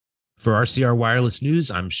For RCR Wireless News,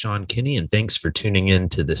 I'm Sean Kinney, and thanks for tuning in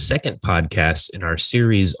to the second podcast in our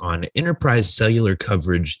series on enterprise cellular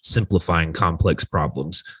coverage, simplifying complex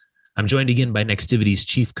problems. I'm joined again by Nextivity's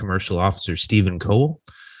Chief Commercial Officer, Stephen Cole.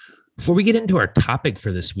 Before we get into our topic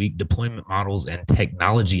for this week, deployment models and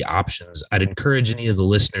technology options, I'd encourage any of the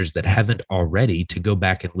listeners that haven't already to go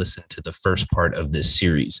back and listen to the first part of this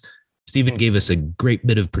series. Stephen gave us a great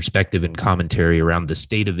bit of perspective and commentary around the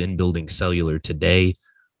state of in-building cellular today,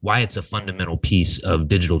 why it's a fundamental piece of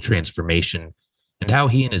digital transformation, and how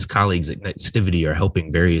he and his colleagues at Nextivity are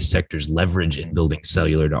helping various sectors leverage in-building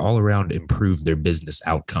cellular to all around improve their business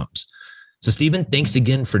outcomes. So, Stephen, thanks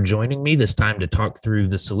again for joining me this time to talk through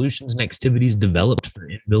the solutions Nextivity's developed for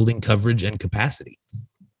in-building coverage and capacity.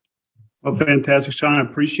 Well, fantastic, Sean. I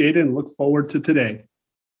appreciate it and look forward to today.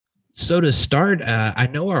 So to start, I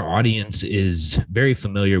know our audience is very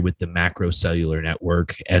familiar with the macro cellular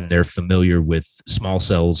network, and they're familiar with small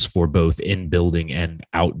cells for both in-building and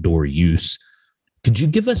outdoor use. Could you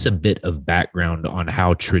give us a bit of background on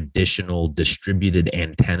how traditional distributed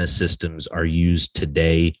antenna systems are used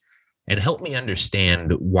today, and help me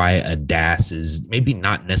understand why a DAS is maybe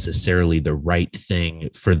not necessarily the right thing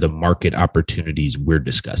for the market opportunities we're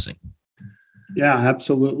discussing? Yeah,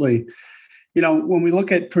 absolutely. You know, when we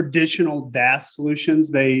look at traditional DAS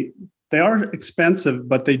solutions, they are expensive,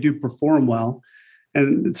 but they do perform well.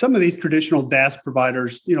 And some of these traditional DAS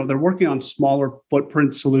providers, they're working on smaller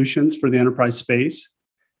footprint solutions for the enterprise space.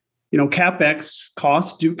 CapEx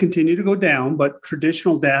costs do continue to go down, but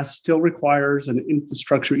traditional DAS still requires an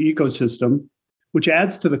infrastructure ecosystem, which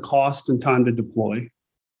adds to the cost and time to deploy.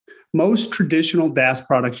 Most traditional DAS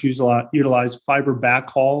products utilize fiber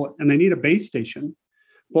backhaul, and they need a base station.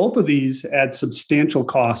 Both of these add substantial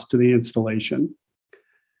cost to the installation.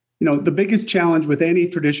 The biggest challenge with any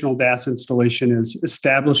traditional DAS installation is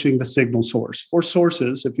establishing the signal source or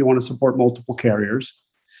sources if you want to support multiple carriers.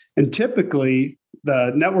 And typically,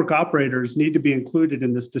 the network operators need to be included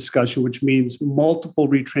in this discussion, which means multiple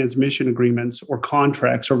retransmission agreements or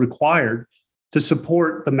contracts are required to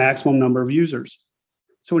support the maximum number of users.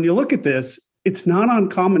 So when you look at this, it's not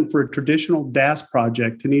uncommon for a traditional DAS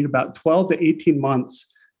project to need about 12 to 18 months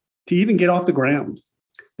to even get off the ground.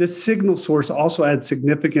 This signal source also adds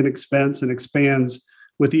significant expense and expands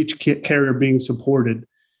with each carrier being supported.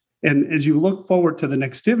 And as you look forward to the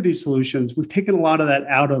Nextivity solutions, we've taken a lot of that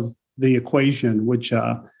out of the equation, which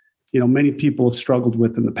many people have struggled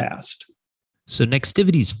with in the past. So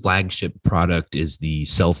Nextivity's flagship product is the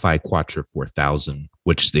Cellfi Quattro 4000,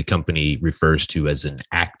 which the company refers to as an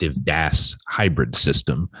active DAS hybrid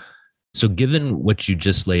system. So given what you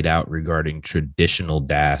just laid out regarding traditional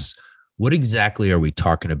DAS, what exactly are we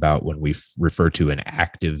talking about when we refer to an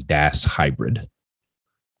active DAS hybrid?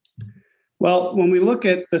 Well, when we look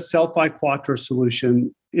at the Cellfi Quattro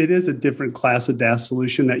solution, it is a different class of DAS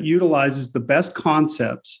solution that utilizes the best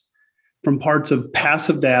concepts from parts of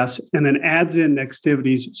passive DAS and then adds in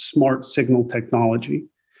Nextivity's smart signal technology.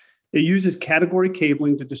 It uses category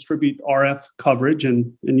cabling to distribute RF coverage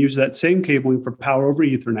and use that same cabling for power over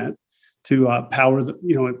Ethernet to power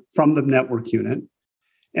from the network unit.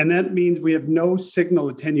 And that means we have no signal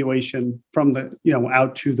attenuation from the,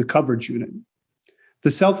 out to the coverage unit.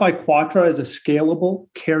 The Cellfi Quattro is a scalable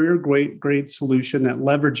carrier grade solution that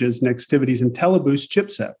leverages Nextivity's IntelliBoost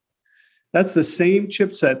chipset. That's the same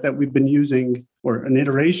chipset that we've been using, or an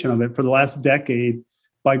iteration of it, for the last decade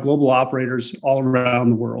by global operators all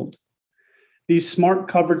around the world. These smart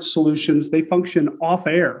coverage solutions, they function off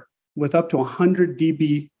air with up to 100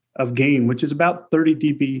 dB of gain, which is about 30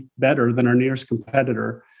 dB better than our nearest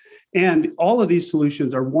competitor. And all of these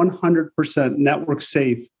solutions are 100% network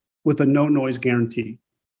safe with a no noise guarantee.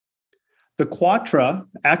 The Quattro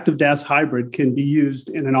Active DAS Hybrid can be used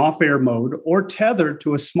in an off-air mode or tethered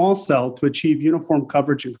to a small cell to achieve uniform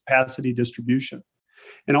coverage and capacity distribution.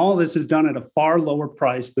 And all of this is done at a far lower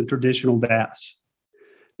price than traditional DAS.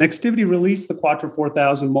 Nextivity released the Quattro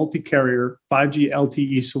 4000 multi-carrier 5G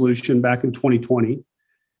LTE solution back in 2020.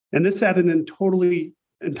 And this added an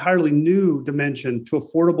entirely new dimension to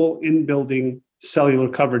affordable in-building cellular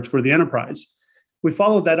coverage for the enterprise. We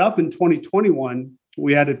followed that up in 2021.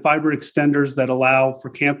 We added fiber extenders that allow for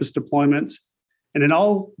campus deployments. And in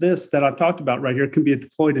all this that I've talked about right here can be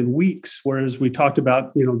deployed in weeks, whereas we talked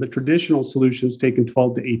about, the traditional solutions taking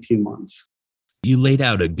 12 to 18 months. You laid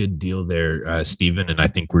out a good deal there, Stephen, and I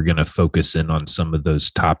think we're going to focus in on some of those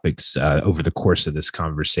topics over the course of this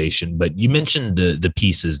conversation. But you mentioned the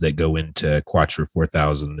pieces that go into Quattro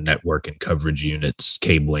 4000, the network and coverage units,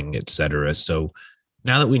 cabling, et cetera. So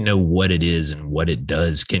now that we know what it is and what it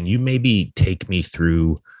does, can you maybe take me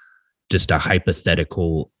through just a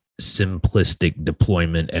hypothetical simplistic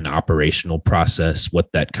deployment and operational process,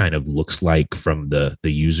 what that kind of looks like from the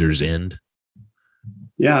user's end?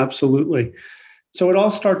 Yeah, absolutely. So it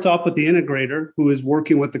all starts off with the integrator who is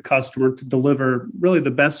working with the customer to deliver really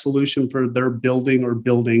the best solution for their building or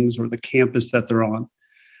buildings or the campus that they're on.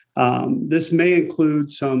 This may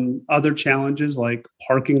include some other challenges like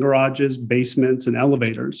parking garages, basements, and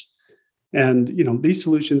elevators. And these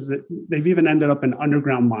solutions, they've even ended up in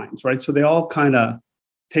underground mines, right? So they all kind of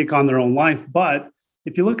take on their own life. But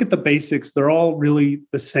if you look at the basics, they're all really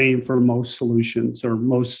the same for most solutions or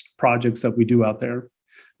most projects that we do out there.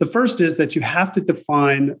 The first is that you have to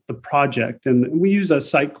define the project. And we use a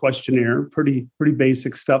site questionnaire, pretty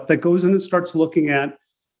basic stuff that goes in and starts looking at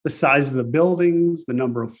the size of the buildings, the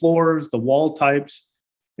number of floors, the wall types,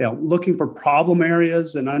 looking for problem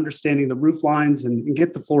areas and understanding the roof lines and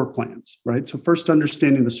get the floor plans, right? So first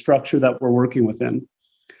understanding the structure that we're working within.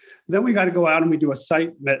 Then we got to go out and we do a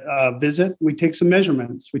site visit. We take some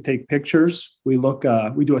measurements. We take pictures. We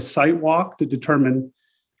do a site walk to determine,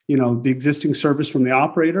 the existing service from the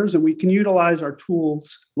operators. And we can utilize our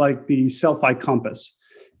tools like the Self-Eye Compass.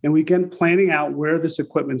 And we begin planning out where this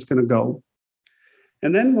equipment's going to go.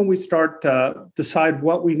 And then when we start to decide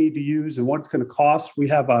what we need to use and what it's going to cost, we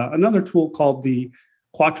have another tool called the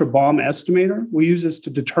Quattro BOM Estimator. We use this to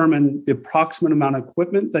determine the approximate amount of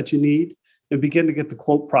equipment that you need and begin to get the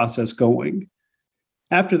quote process going.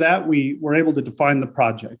 After that, we were able to define the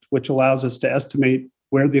project, which allows us to estimate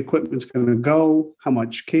where the equipment's going to go, how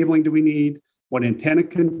much cabling do we need, what antenna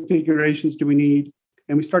configurations do we need,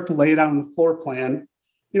 and we start to lay it out on the floor plan.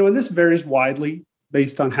 And this varies widely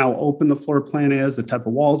based on how open the floor plan is, the type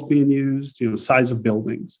of walls being used, size of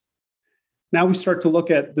buildings. Now we start to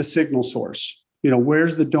look at the signal source.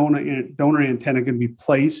 Where's the donor antenna going to be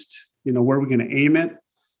placed? Where are we going to aim it?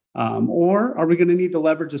 Or are we going to need to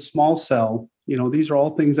leverage a small cell? These are all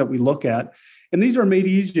things that we look at. And these are made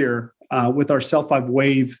easier with our Self-Eye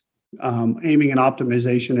Wave aiming and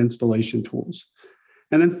optimization installation tools.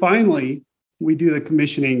 And then finally, we do the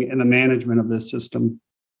commissioning and the management of this system.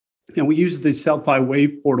 And we use the Self-Eye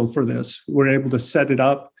Wave portal for this. We're able to set it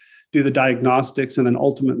up, do the diagnostics, and then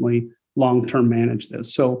ultimately long-term manage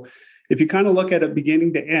this. So if you kind of look at it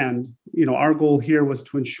beginning to end, our goal here was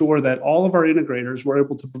to ensure that all of our integrators were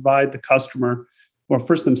able to provide the customer, or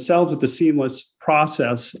first themselves, with the seamless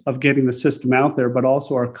process of getting the system out there, but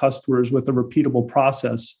also our customers with a repeatable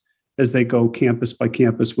process as they go campus by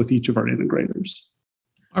campus with each of our integrators.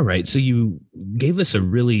 All right. So you gave us a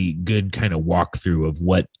really good kind of walkthrough of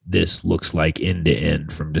what this looks like end to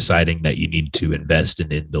end, from deciding that you need to invest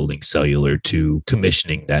in in-building cellular to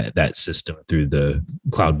commissioning that system through the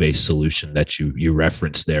cloud-based solution that you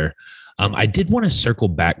referenced there. I did want to circle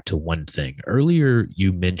back to one thing. Earlier,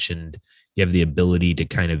 you mentioned you have the ability to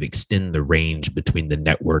kind of extend the range between the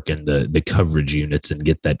network and the coverage units and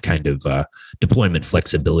get that kind of deployment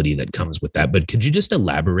flexibility that comes with that. But could you just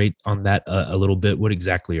elaborate on that a little bit? What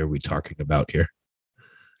exactly are we talking about here?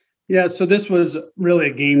 Yeah, so this was really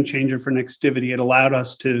a game changer for Nextivity. It allowed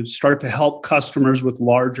us to start to help customers with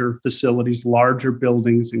larger facilities, larger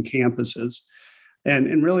buildings and campuses.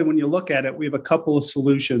 And really, when you look at it, we have a couple of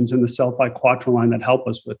solutions in the Self-Eye Quattro line that help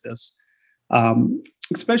us with this.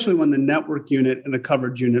 Especially when the network unit and the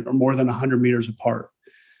coverage unit are more than 100 meters apart.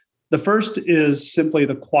 The first is simply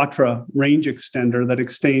the Quattro range extender that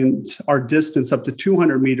extends our distance up to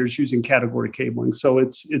 200 meters using category cabling. So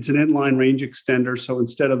it's an inline range extender. So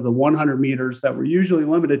instead of the 100 meters that we're usually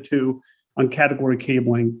limited to on category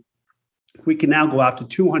cabling, we can now go out to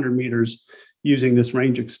 200 meters using this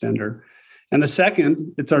range extender. And the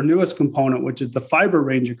second, it's our newest component, which is the fiber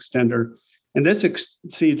range extender. And this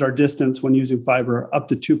exceeds our distance when using fiber up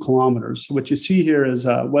to 2 kilometers. So what you see here is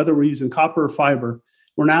whether we're using copper or fiber,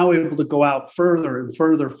 we're now able to go out further and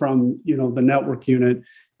further from the network unit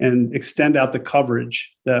and extend out the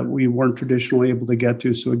coverage that we weren't traditionally able to get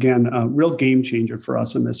to. So again, a real game changer for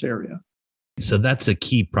us in this area. So that's a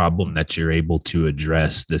key problem that you're able to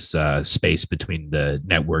address, this space between the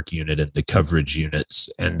network unit and the coverage units.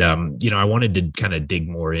 And, I wanted to kind of dig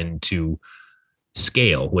more into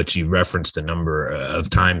scale, which you referenced a number of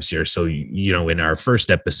times here. So, in our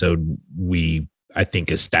first episode, I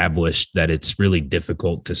think, established that it's really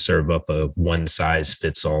difficult to serve up a one size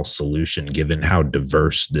fits all solution given how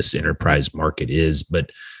diverse this enterprise market is. But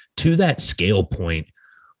to that scale point,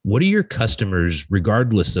 what are your customers,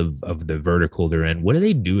 regardless of the vertical they're in, what do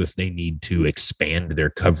they do if they need to expand their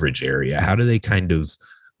coverage area? How do they kind of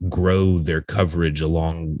grow their coverage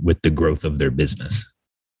along with the growth of their business?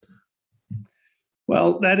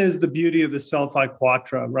 Well, that is the beauty of the Self-Eye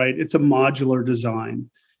Quattro, right? It's a modular design.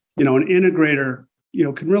 An integrator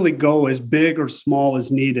can really go as big or small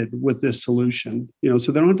as needed with this solution.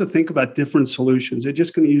 So they don't have to think about different solutions. They're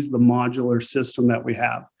just going to use the modular system that we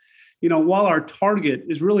have. While our target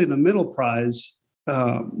is really the middle price,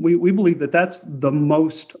 we believe that that's the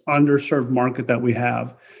most underserved market that we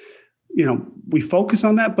have. We focus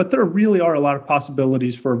on that, but there really are a lot of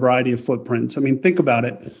possibilities for a variety of footprints. I mean, think about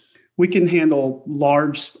it. We can handle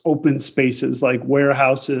large open spaces like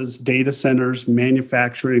warehouses, data centers,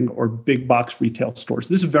 manufacturing, or big box retail stores.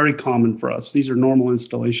 This is very common for us. These are normal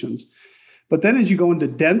installations. But then as you go into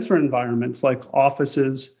denser environments like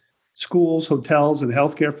offices, schools, hotels, and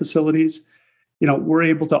healthcare facilities, we're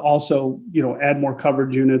able to also, add more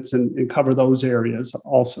coverage units and cover those areas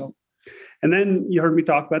also. And then you heard me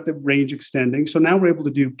talk about the range extending. So now we're able to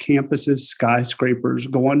do campuses, skyscrapers,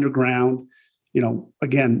 go underground,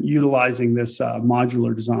 again, utilizing this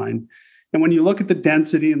modular design. And when you look at the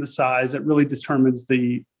density and the size, it really determines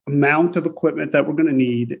the amount of equipment that we're going to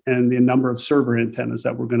need and the number of server antennas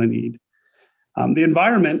that we're going to need. The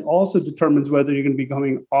environment also determines whether you're going to be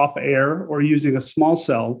going off air or using a small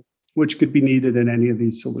cell, which could be needed in any of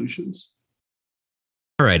these solutions.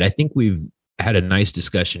 All right. I think we've had a nice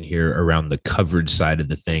discussion here around the coverage side of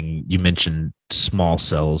the thing. You mentioned small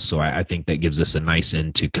cells, so I think that gives us a nice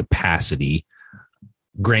into capacity.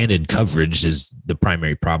 Granted, coverage is the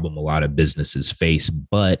primary problem a lot of businesses face,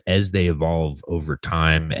 but as they evolve over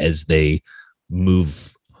time, as they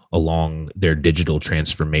move along their digital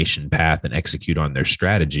transformation path and execute on their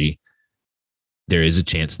strategy, there is a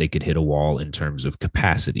chance they could hit a wall in terms of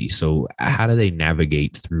capacity. So how do they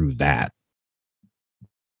navigate through that?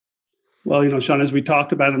 Well, Sean, as we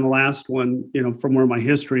talked about in the last one, from where my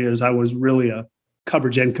history is, I was really a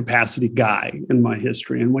coverage and capacity guy in my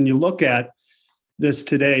history. And when you look at this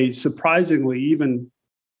today, surprisingly, even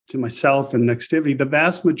to myself and Nextivity, the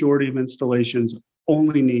vast majority of installations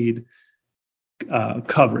only need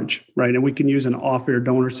coverage, right? And we can use an off-air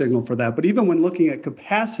donor signal for that. But even when looking at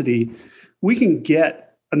capacity, we can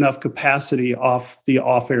get enough capacity off the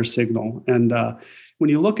off-air signal. And when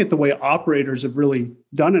you look at the way operators have really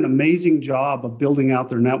done an amazing job of building out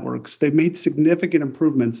their networks, they've made significant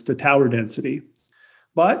improvements to tower density.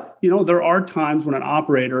 But, there are times when an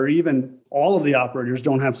operator, or even all of the operators,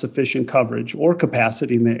 don't have sufficient coverage or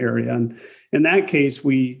capacity in the area. And in that case,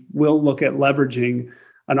 we will look at leveraging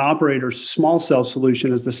an operator's small cell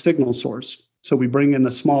solution as the signal source. So we bring in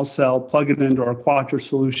the small cell, plug it into our Quattro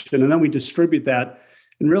solution, and then we distribute that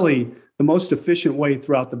in really the most efficient way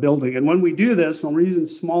throughout the building. And when we do this, when we're using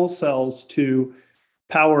small cells to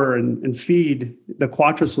power and feed the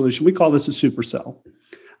Quattro solution, we call this a supercell.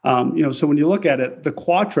 So when you look at it, the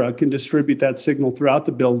Quattro can distribute that signal throughout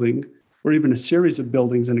the building or even a series of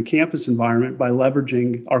buildings in a campus environment by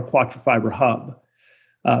leveraging our Quattro Fiber Hub.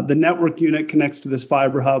 The network unit connects to this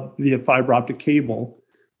fiber hub via fiber optic cable,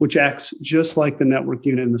 which acts just like the network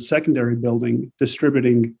unit in the secondary building,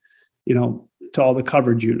 distributing, to all the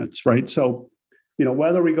coverage units, right? So,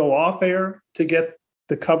 whether we go off air to get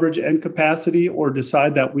the coverage and capacity or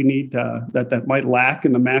decide that we need that might lack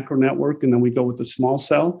in the macro network, and then we go with the small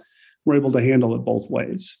cell, we're able to handle it both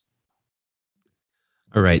ways.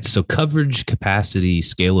 All right. So coverage, capacity,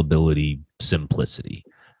 scalability, simplicity.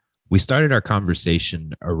 We started our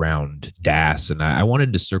conversation around DAS, and I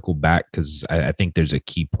wanted to circle back because I think there's a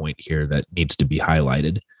key point here that needs to be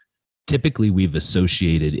highlighted. Typically, we've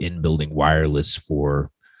associated in-building wireless for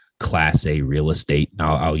Class A real estate.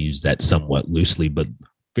 Now, I'll use that somewhat loosely, but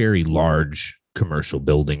very large commercial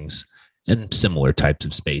buildings and similar types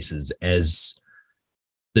of spaces as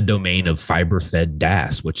the domain of fiber-fed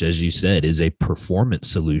DAS, which, as you said, is a performance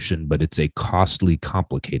solution, but it's a costly,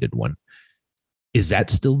 complicated one. Is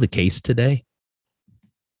that still the case today?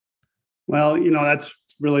 Well, that's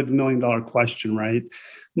really the million-dollar question, right?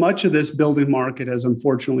 Much of this building market has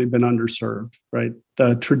unfortunately been underserved, right?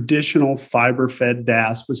 The traditional fiber-fed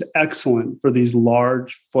DAS was excellent for these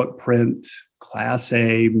large footprint, Class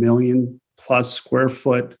A, million-plus square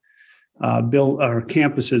foot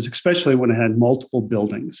campuses, especially when it had multiple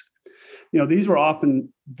buildings. These were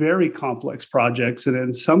often very complex projects, and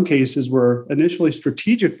in some cases were initially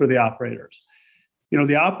strategic for the operators.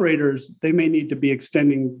 The operators, they may need to be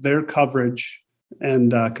extending their coverage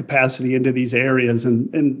and capacity into these areas.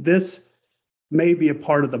 And this may be a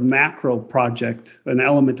part of the macro project. An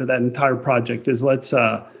element of that entire project is let's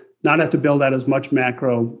not have to build out as much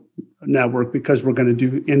macro network because we're going to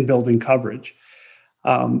do in-building coverage.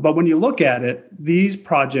 But when you look at it, these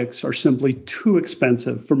projects are simply too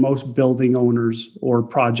expensive for most building owners or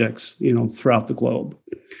projects, throughout the globe.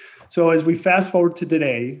 So as we fast forward to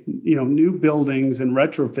today, new buildings and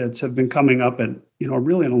retrofits have been coming up at,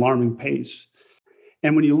 really an alarming pace.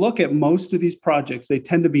 And when you look at most of these projects, they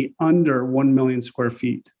tend to be under 1 million square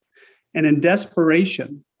feet. And in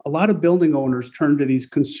desperation, a lot of building owners turn to these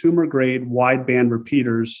consumer grade wideband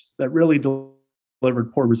repeaters that really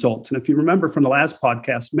delivered poor results. And if you remember from the last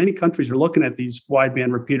podcast, many countries are looking at these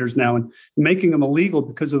wideband repeaters now and making them illegal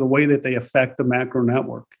because of the way that they affect the macro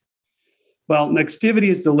network. Well, Nextivity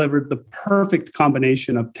has delivered the perfect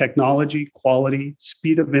combination of technology, quality,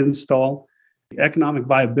 speed of install, economic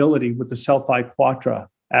viability with the Selfie Quattro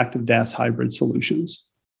active DAS hybrid solutions.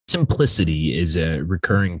 Simplicity is a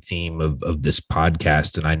recurring theme of this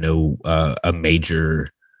podcast, and I know a major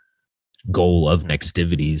goal of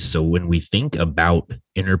Nextivity's. So when we think about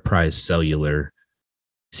enterprise cellular,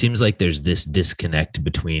 seems like there's this disconnect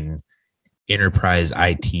between enterprise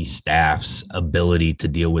IT staff's ability to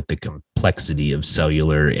deal with the complexity of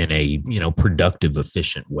cellular in a productive,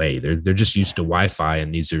 efficient way. They're just used to Wi-Fi,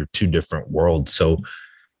 and these are two different worlds. So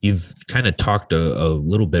you've kind of talked a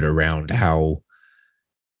little bit around how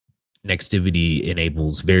Nextivity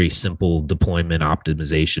enables very simple deployment,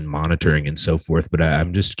 optimization, monitoring, and so forth. But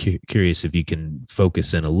I'm just curious if you can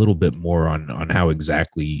focus in a little bit more on how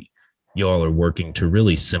exactly you all are working to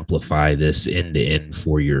really simplify this end to end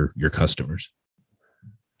for your customers.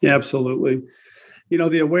 Yeah, absolutely.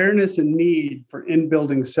 The awareness and need for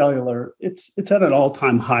in-building cellular, it's at an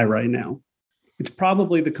all-time high right now. It's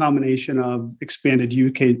probably the combination of expanded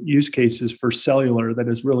use cases for cellular that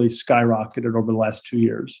has really skyrocketed over the last 2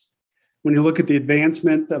 years. When you look at the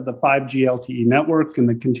advancement of the 5G LTE network and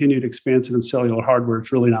the continued expansion of cellular hardware,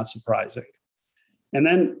 it's really not surprising. And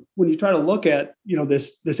then when you try to look at,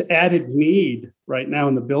 this added need right now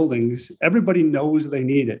in the buildings, everybody knows they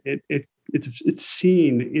need it. It's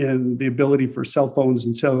seen in the ability for cell phones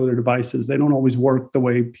and cellular devices. They don't always work the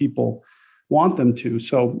way people want them to.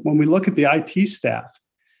 So when we look at the IT staff,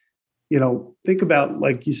 think about,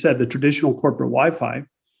 like you said, the traditional corporate Wi-Fi.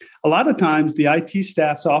 A lot of times the IT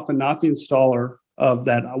staff's often not the installer of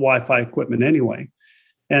that Wi-Fi equipment anyway,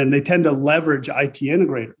 and they tend to leverage IT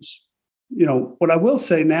integrators. What I will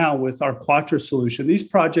say now with our Quattro solution, these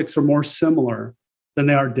projects are more similar than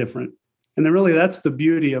they are different. And then really that's the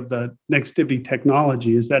beauty of the Nextivity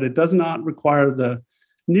technology, is that it does not require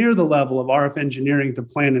near the level of RF engineering to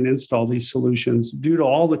plan and install these solutions due to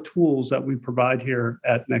all the tools that we provide here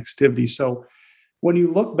at Nextivity. So when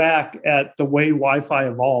you look back at the way Wi-Fi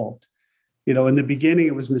evolved, in the beginning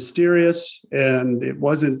it was mysterious and it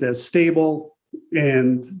wasn't as stable,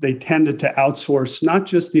 and they tended to outsource not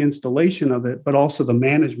just the installation of it, but also the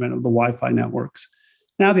management of the Wi-Fi networks.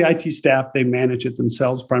 Now the IT staff, they manage it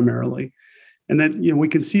themselves primarily. And then, we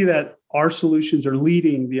can see that our solutions are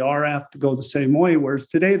leading the RF to go the same way, whereas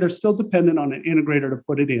today they're still dependent on an integrator to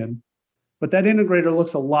put it in. But that integrator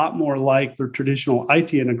looks a lot more like their traditional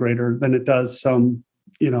IT integrator than it does some,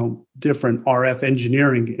 different RF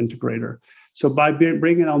engineering integrator. So by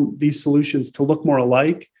bringing on these solutions to look more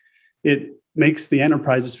alike, it makes the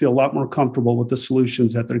enterprises feel a lot more comfortable with the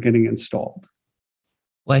solutions that they're getting installed.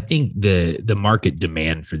 Well, I think the market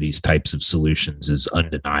demand for these types of solutions is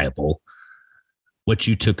undeniable. What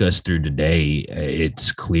you took us through today,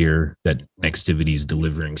 it's clear that Nextivity is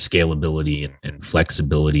delivering scalability and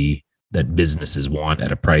flexibility that businesses want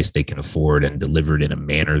at a price they can afford, and delivered in a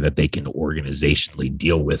manner that they can organizationally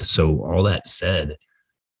deal with. So all that said,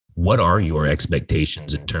 what are your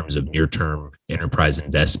expectations in terms of near-term enterprise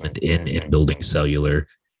investment in building cellular?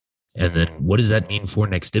 And then what does that mean for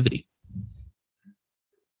Nextivity?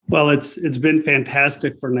 Well, it's been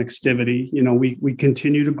fantastic for Nextivity. We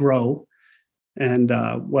continue to grow, and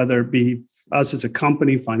whether it be us as a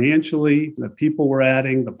company financially, the people we're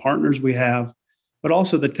adding, the partners we have, but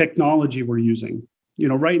also the technology we're using.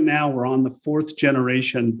 Right now we're on the 4th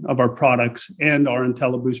generation of our products and our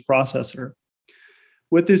IntelliBoost processor.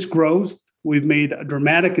 With this growth, we've made a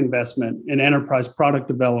dramatic investment in enterprise product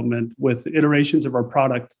development with iterations of our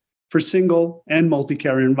product for single and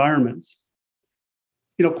multi-carrier environments.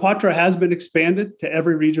 Quattro has been expanded to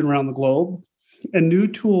every region around the globe, and new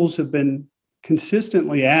tools have been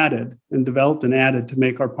consistently added and developed and added to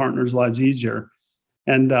make our partners' lives easier.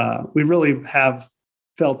 And we really have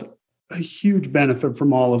felt a huge benefit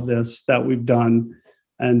from all of this that we've done.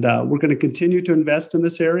 And we're going to continue to invest in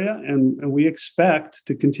this area. And we expect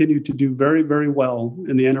to continue to do very, very well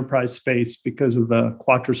in the enterprise space because of the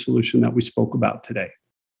Quattro solution that we spoke about today.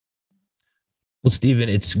 Well, Stephen,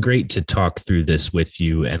 it's great to talk through this with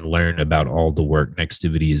you and learn about all the work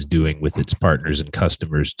Nextivity is doing with its partners and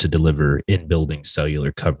customers to deliver in-building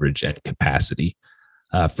cellular coverage and capacity.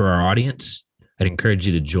 For our audience, I'd encourage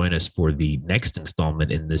you to join us for the next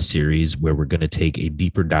installment in this series, where we're going to take a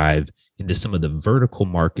deeper dive into some of the vertical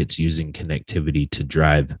markets using connectivity to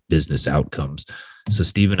drive business outcomes. So,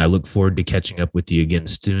 Stephen, I look forward to catching up with you again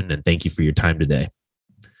soon, and thank you for your time today.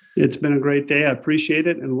 It's been a great day. I appreciate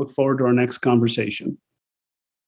it and look forward to our next conversation.